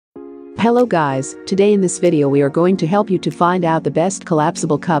Hello guys, today in this video we are going to help you to find out the best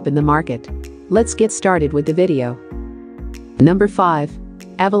collapsible cup in the market. Let's get started with the video. Number 5.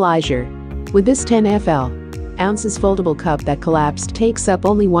 AVALEISURE. With this 10 ounces foldable cup that collapsed takes up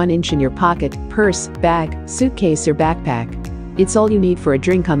only 1 inch in your pocket, purse, bag, suitcase or backpack. It's all you need for a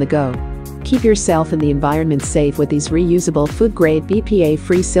drink on the go. Keep yourself and the environment safe with these reusable food-grade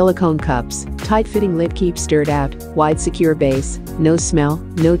BPA-free silicone cups. Tight-fitting lid keeps dirt out, wide secure base, no smell,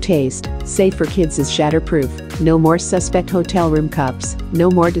 no taste, safe for kids is shatterproof, no more suspect hotel room cups,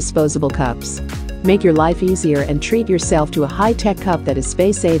 no more disposable cups. Make your life easier and treat yourself to a high-tech cup that is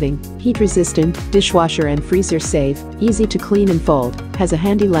space-saving, heat-resistant, dishwasher and freezer-safe, easy to clean and fold, has a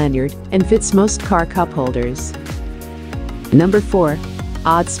handy lanyard, and fits most car cup holders. Number 4.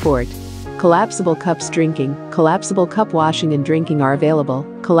 Odd Sport. Collapsible cups drinking, collapsible cup washing and drinking are available.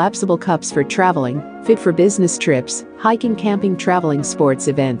 Collapsible cups for traveling, fit for business trips, hiking, camping, traveling, sports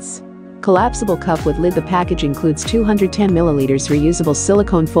events. Collapsible cup with lid. The package includes 210 ml reusable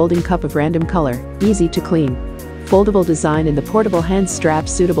silicone folding cup of random color, easy to clean. Foldable design and the portable hand strap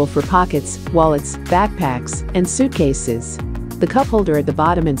suitable for pockets, wallets, backpacks, and suitcases. The cup holder at the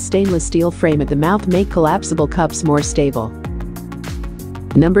bottom and stainless steel frame at the mouth make collapsible cups more stable.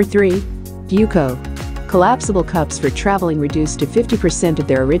 Number 3. UCO. Collapsible cups for traveling reduced to 50% of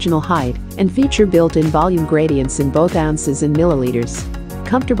their original height and feature built-in volume gradients in both ounces and milliliters.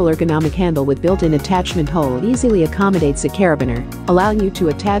 Comfortable ergonomic handle with built-in attachment hole easily accommodates a carabiner, allowing you to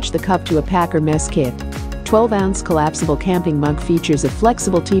attach the cup to a pack or mess kit. 12-ounce collapsible camping mug features a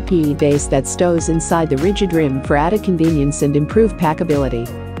flexible TPE base that stows inside the rigid rim for added convenience and improved packability.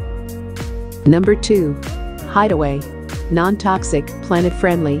 Number 2. HYDAWAY. Non-toxic,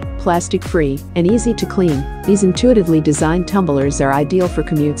 planet-friendly, plastic-free, and easy to clean, these intuitively designed tumblers are ideal for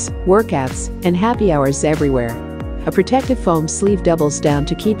commutes, workouts, and happy hours everywhere. A protective foam sleeve doubles down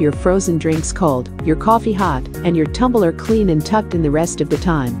to keep your frozen drinks cold, your coffee hot, and your tumbler clean and tucked in the rest of the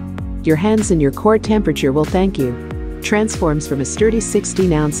time. Your hands and your core temperature will thank you. Transforms from a sturdy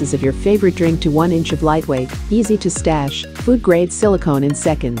 16 ounces of your favorite drink to 1 inch of lightweight, easy to stash, food-grade silicone in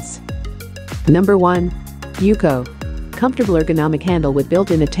seconds. Number 1. UCO. Comfortable ergonomic handle with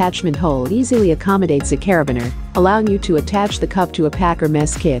built-in attachment hole easily accommodates a carabiner, allowing you to attach the cup to a pack or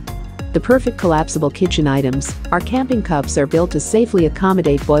mess kit. The perfect collapsible kitchen items, our camping cups are built to safely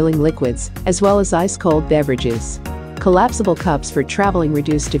accommodate boiling liquids, as well as ice-cold beverages. Collapsible cups for traveling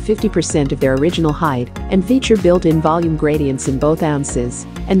reduced to 50% of their original height and feature built-in volume gradients in both ounces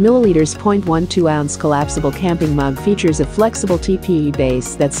and milliliters. 0.12-ounce collapsible camping mug features a flexible TPE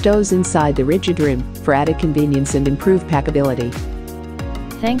base that stows inside the rigid rim for added convenience and improved packability.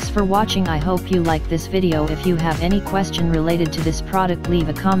 Thanks for watching. I hope you liked this video. If you have any question related to this product, leave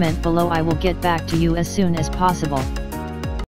a comment below. I will get back to you as soon as possible.